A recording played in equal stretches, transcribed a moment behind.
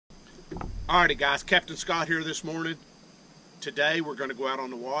Alrighty guys, Captain Scott here this morning. Today we're going to go out on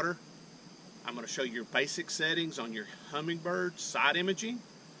the water. I'm going to show you your basic settings on your Humminbird side imaging,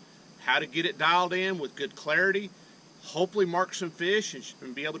 how to get it dialed in with good clarity, hopefully mark some fish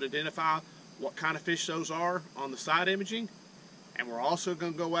and be able to identify what kind of fish those are on the side imaging. And we're also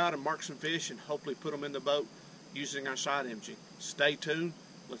going to go out and mark some fish and hopefully put them in the boat using our side imaging. Stay tuned.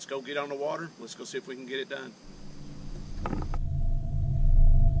 Let's go get on the water. Let's go see if we can get it done.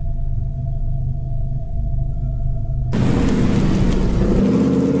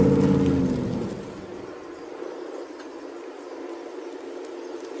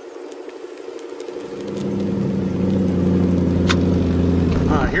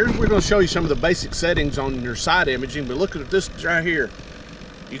 We're going to show you some of the basic settings on your side imaging, but look at this right here.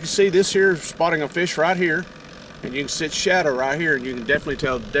 You can see this here spotting a fish right here, and you can see its shadow right here, and you can definitely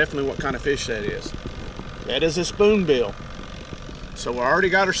tell what kind of fish that is. That is a spoonbill. So we already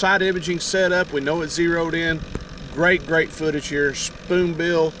got our side imaging set up. We know it's zeroed in. Great footage here.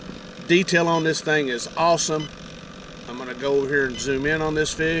 Spoonbill detail on this thing is awesome. I'm going to go over here and zoom in on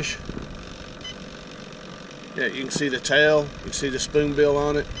this fish. Yeah, you can see the tail. You can see the spoonbill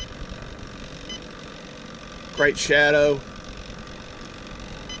on it. Great shadow.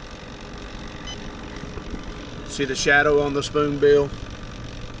 See the shadow on the spoonbill.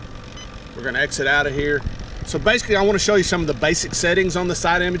 We're going to exit out of here. So basically I want to show you some of the basic settings on the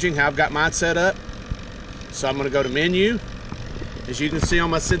side imaging, how I've got mine set up. So I'm going to go to menu. As you can see on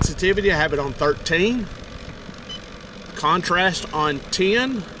my sensitivity, I have it on 13. Contrast on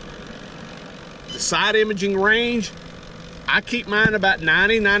 10. The side imaging range, I keep mine about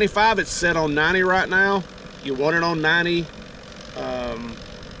 90, 95. It's set on 90 right now. You want it on 90.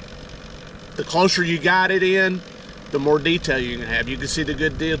 The closer you got it in, the more detail you can have. You can see the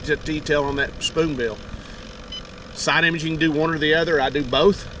good detail on that spoonbill. Side imaging, do one or the other. I do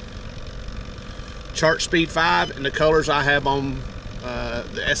both. Chart speed 5, and the colors I have on,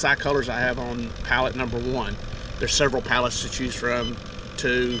 the SI colors I have on palette number 1. There's several palettes to choose from.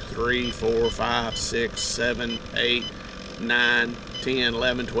 2, 3, 4, 5, 6, 7, 8, 9, 10,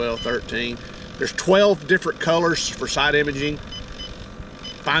 11, 12, 13. There's 12 different colors for side imaging.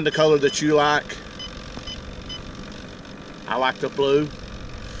 Find the color that you like. I like the blue.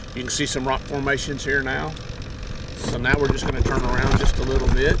 You can see some rock formations here now. So now we're just going to turn around just a little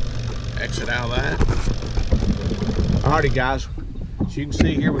bit. Exit out of that. Alrighty guys, as you can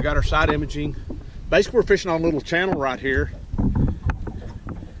see here, we got our side imaging. Basically we're fishing on a little channel right here.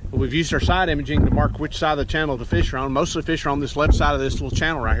 We've used our side imaging to mark which side of the channel the fish are on. Most of the fish are on this left side of this little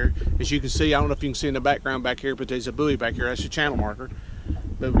channel right here. As you can see, I don't know if you can see in the background back here, but there's a buoy back here. That's the channel marker.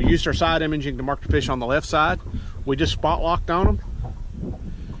 But we used our side imaging to mark the fish on the left side. We just spot locked on them.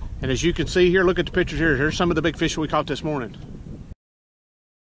 And as you can see here, look at the pictures here. Here's some of the big fish we caught this morning.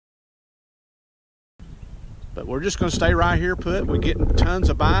 But we're just going to stay right here put. We're getting tons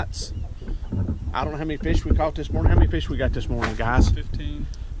of bites. I don't know how many fish we caught this morning. How many fish we got this morning, guys? 15.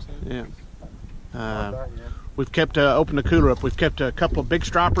 Yeah. We've kept open the cooler up. We've kept a couple of big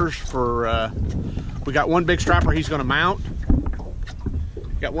stripers for. We got one big striper he's going to mount.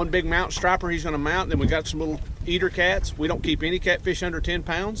 Got one big mount striper he's going to mount. Then we got some little eater cats. We don't keep any catfish under 10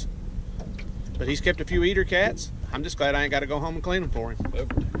 pounds, but he's kept a few eater cats. I'm just glad I ain't got to go home and clean them for him.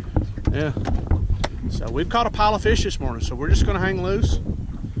 Yeah. So we've caught a pile of fish this morning. So we're just going to hang loose.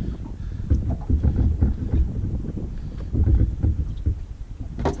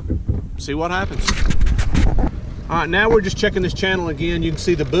 See what happens. All right, now we're just checking this channel again. You can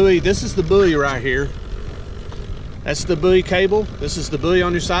see the buoy. This is the buoy right here. That's the buoy cable. This is the buoy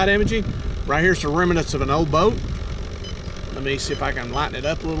on your side imaging. Right here's the remnants of an old boat. Let me see if I can lighten it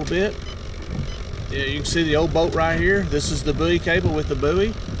up a little bit. Yeah, you can see the old boat right here. This is the buoy cable with the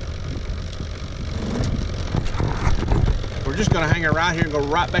buoy. We're just gonna hang it right here and go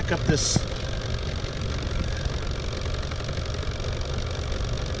right back up this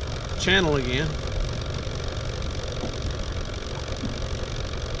channel again.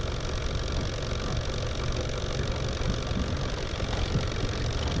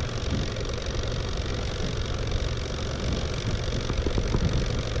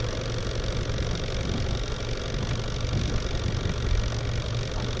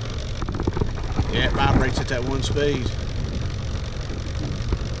 Yeah, it vibrates at that one speed.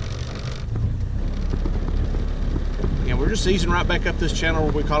 And we're just easing right back up this channel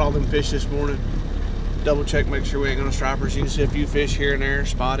where we caught all them fish this morning. Double check, make sure we ain't gonna stripers. You can see a few fish here and there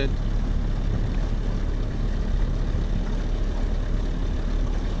spotted.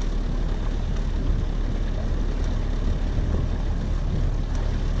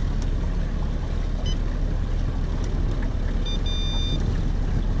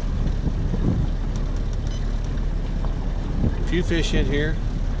 Few fish in here.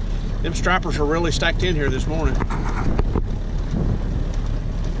 Them stripers are really stacked in here this morning.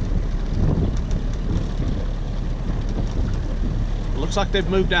 Looks like they've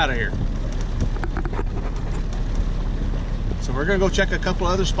moved out of here. So we're gonna go check a couple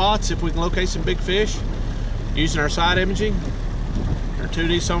other spots, see if we can locate some big fish using our side imaging, our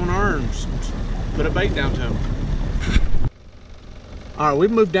 2D sonar, and put a bait down to them. All right,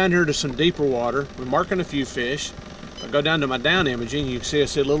 we've moved down here to some deeper water. We're marking a few fish. If I go down to my down imaging, you can see I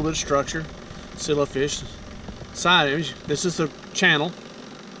see a little bit of structure, see a little fish. Side image, this is the channel.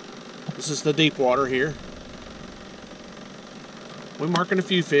 This is the deep water here. We're marking a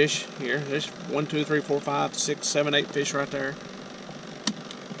few fish here. There's 1, 2, 3, 4, 5, 6, 7, 8 fish right there.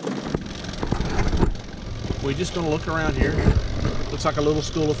 We're just gonna look around here. Looks like a little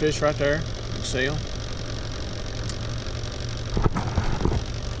school of fish right there. You can see them.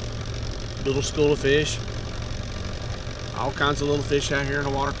 Little school of fish. All kinds of little fish out here in the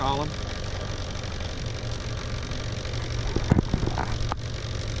water column.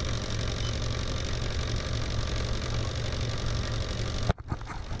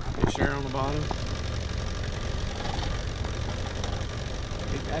 Fish there on the bottom.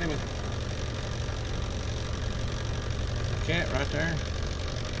 He's got him. Cat right there.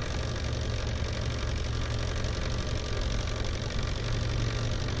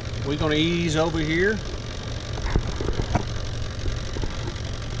 We're going to ease over here.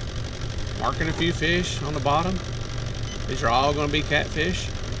 Marking a few fish on the bottom. These are all going to be catfish.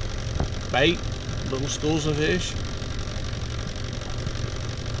 Bait, little schools of fish.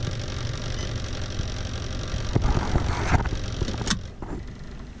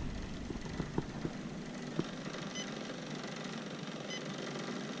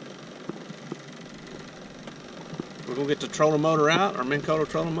 We're going to get the trolling motor out, our Minn Kota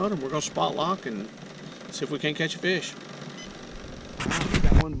trolling motor. We're going to spot lock and see if we can't catch a fish.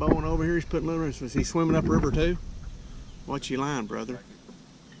 Got one bowing over here. He's putting little. Is he swimming upriver too? What's your line, brother?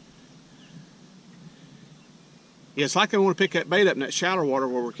 Yeah, it's like they want to pick that bait up in that shallow water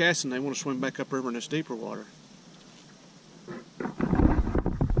where we're casting. They want to swim back upriver in this deeper water.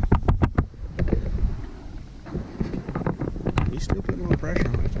 He's still putting a little pressure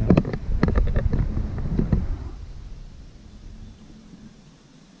on it, though.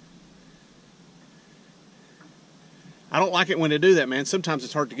 I don't like it when they do that, man. Sometimes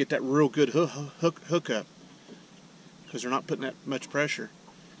it's hard to get that real good hook up because they're not putting that much pressure.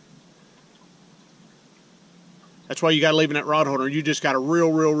 That's why you got to leave in that rod holder. You just got to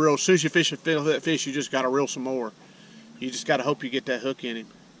reel. As soon as you fish that fish, you just got to reel some more. You just got to hope you get that hook in him.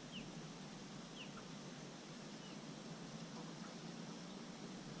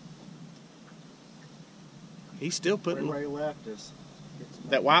 He's still putting. Where he left us.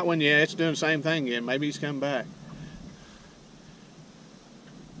 That white one, yeah, it's doing the same thing again. Maybe he's coming back.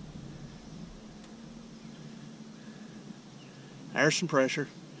 There's some pressure.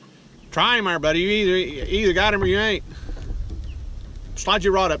 Try him there, buddy. You either got him or you ain't. Slide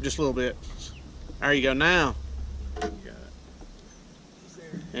your rod up just a little bit. There you go. Now. He's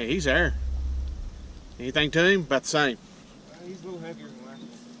there. Yeah, he's there. Anything to him? About the same. He's a little heavier than last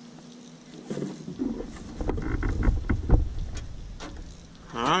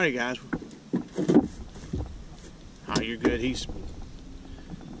one. Alrighty, guys. Oh, you're good. He's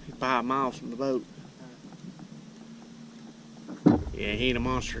 5 miles from the boat. Yeah, he ain't a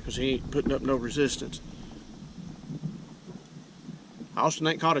monster because he ain't putting up no resistance. Austin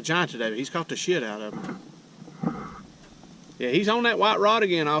ain't caught a giant today, but he's caught the shit out of him. Yeah, he's on that white rod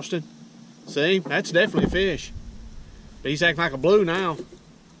again, Austin. See, that's definitely a fish. But he's acting like a blue now.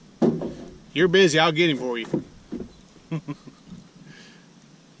 You're busy, I'll get him for you.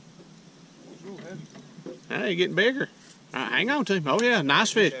 Hey, you're getting bigger. Hang on to him. Oh yeah,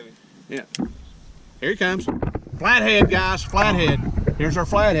 nice fish. Yeah. Here he comes. Flathead, guys, flathead. Here's our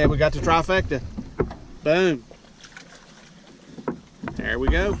flathead. We got the trifecta. Boom. There we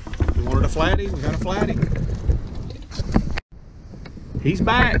go. We wanted a flatty, we got a flatty. He's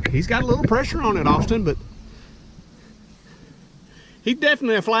back. He's got a little pressure on it, Austin, but he's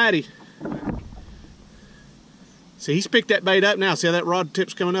definitely a flatty. See, he's picked that bait up now. See how that rod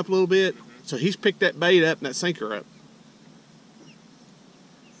tip's coming up a little bit? So he's picked that bait up and that sinker up.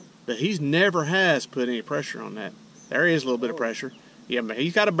 But he's never has put any pressure on that. There is a little bit of pressure. Yeah, but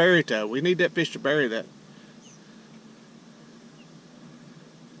he's got to bury it though. We need that fish to bury that.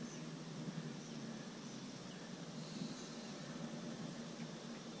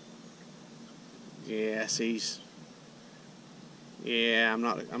 Yes, he's. Yeah,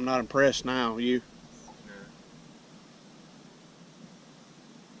 I'm not impressed now. You.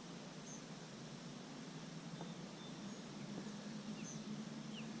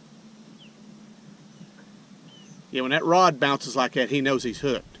 Yeah, when that rod bounces like that, he knows he's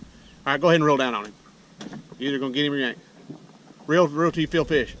hooked. All right, go ahead and reel down on him. You're either gonna get him or you ain't. Reel till you feel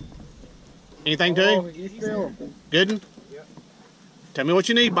fish. Anything to him? You feel him. Good one? Yep. Tell me what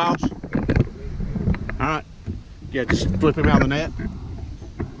you need, boss. All right. Yeah, just flip him out of the net.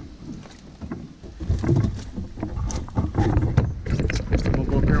 We'll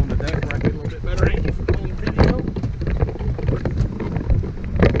go up here on the deck where I get a little bit better angle on the video.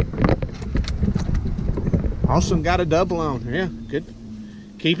 Austin got a double on. Yeah, good.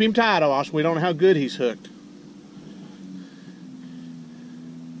 Keep him tight, Austin. We don't know how good he's hooked.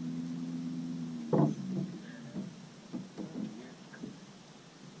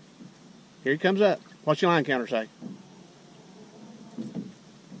 Here he comes up. What's your line counter say?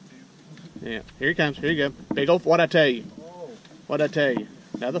 Yeah, here he comes. Here you go. Big old, what'd I tell you? What'd I tell you?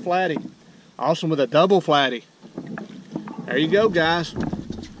 Another flatty. Awesome with a double flatty. There you go, guys.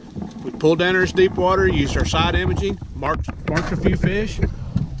 We pulled down in this deep water, used our side imaging, marked a few fish,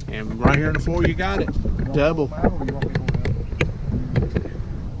 and right here on the floor you got it. Double.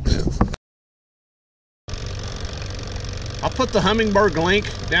 I'll put the Humminbird link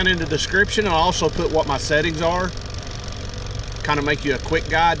down in the description. I'll also put what my settings are. Kind of make you a quick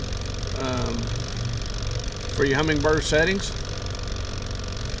guide for your Humminbird settings.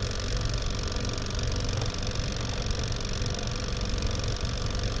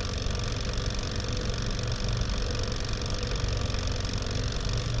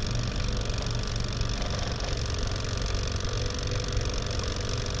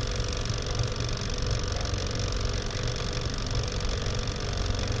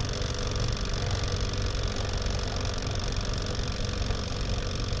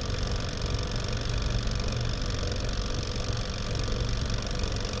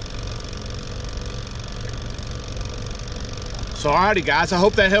 So alrighty guys, I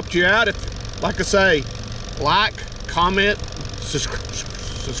hope that helped you out. If, like I say, like, comment,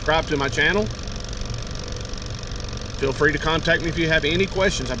 subscribe to my channel. Feel free to contact me if you have any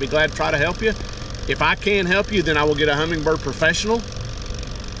questions. I'd be glad to try to help you. If I can help you, then I will get a Humminbird professional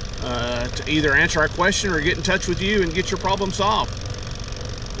to either answer our question or get in touch with you and get your problem solved.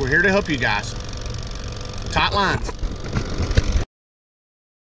 We're here to help you guys. Tight lines.